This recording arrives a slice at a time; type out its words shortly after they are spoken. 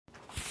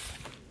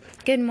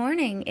Good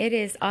morning. It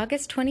is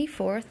August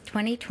 24th,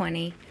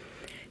 2020.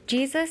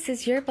 Jesus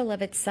is your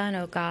beloved Son,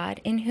 O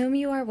God, in whom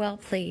you are well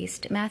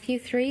pleased. Matthew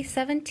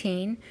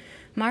 3:17,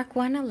 Mark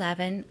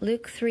 1:11,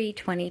 Luke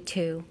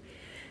 3:22.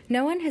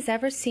 No one has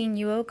ever seen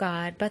you, O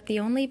God, but the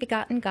only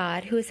begotten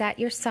God who is at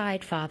your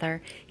side,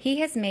 Father. He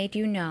has made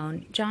you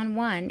known. John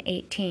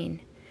 1:18.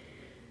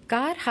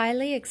 God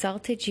highly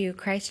exalted you,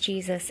 Christ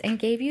Jesus, and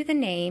gave you the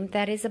name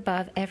that is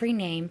above every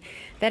name,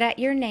 that at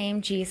your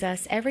name,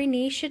 Jesus, every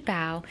knee should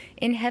bow,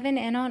 in heaven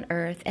and on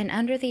earth and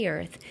under the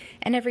earth,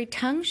 and every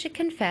tongue should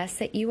confess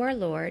that you are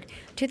Lord,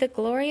 to the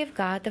glory of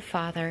God the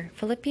Father.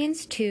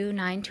 Philippians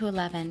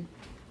 2:9-11.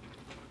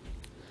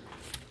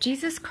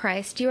 Jesus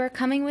Christ, you are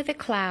coming with the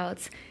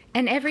clouds,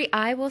 and every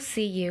eye will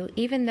see you,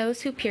 even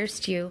those who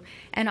pierced you,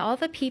 and all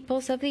the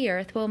peoples of the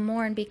earth will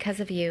mourn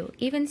because of you.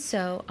 Even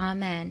so,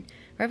 Amen.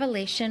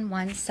 Revelation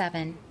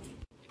 1:7.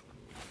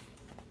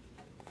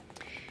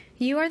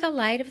 You are the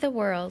light of the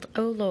world,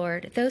 O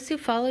Lord. Those who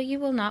follow you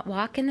will not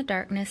walk in the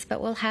darkness,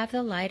 but will have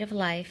the light of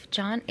life.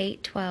 John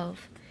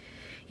 8:12.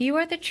 You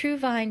are the true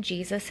vine,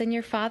 Jesus, and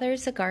your Father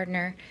is the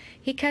gardener.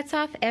 He cuts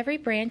off every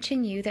branch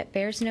in you that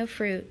bears no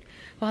fruit,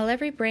 while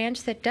every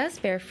branch that does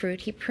bear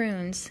fruit he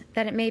prunes,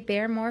 that it may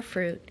bear more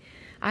fruit.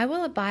 I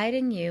will abide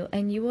in you,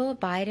 and you will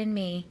abide in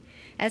me.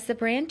 As the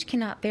branch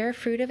cannot bear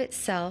fruit of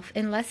itself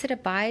unless it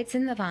abides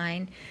in the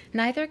vine,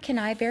 neither can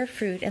I bear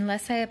fruit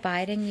unless I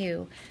abide in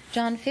you.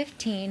 John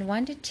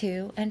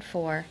 15:1-2 and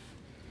 4.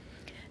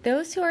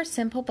 Those who are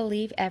simple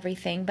believe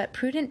everything, but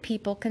prudent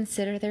people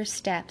consider their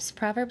steps.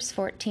 Proverbs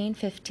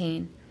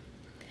 14:15.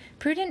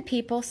 Prudent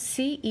people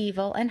see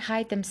evil and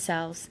hide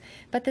themselves,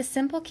 but the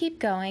simple keep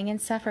going and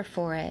suffer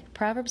for it.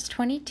 Proverbs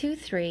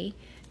 22:3,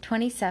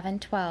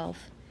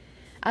 27:12.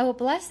 I will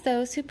bless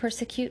those who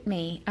persecute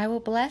me. I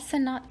will bless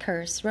and not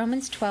curse.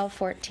 Romans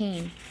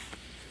 12:14.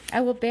 I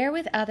will bear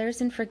with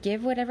others and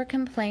forgive whatever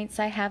complaints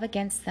I have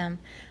against them.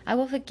 I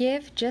will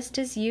forgive just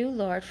as you,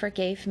 Lord,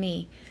 forgave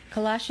me.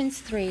 Colossians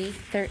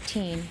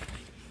 3:13.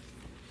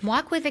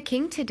 Walk with the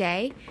King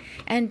today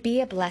and be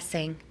a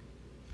blessing.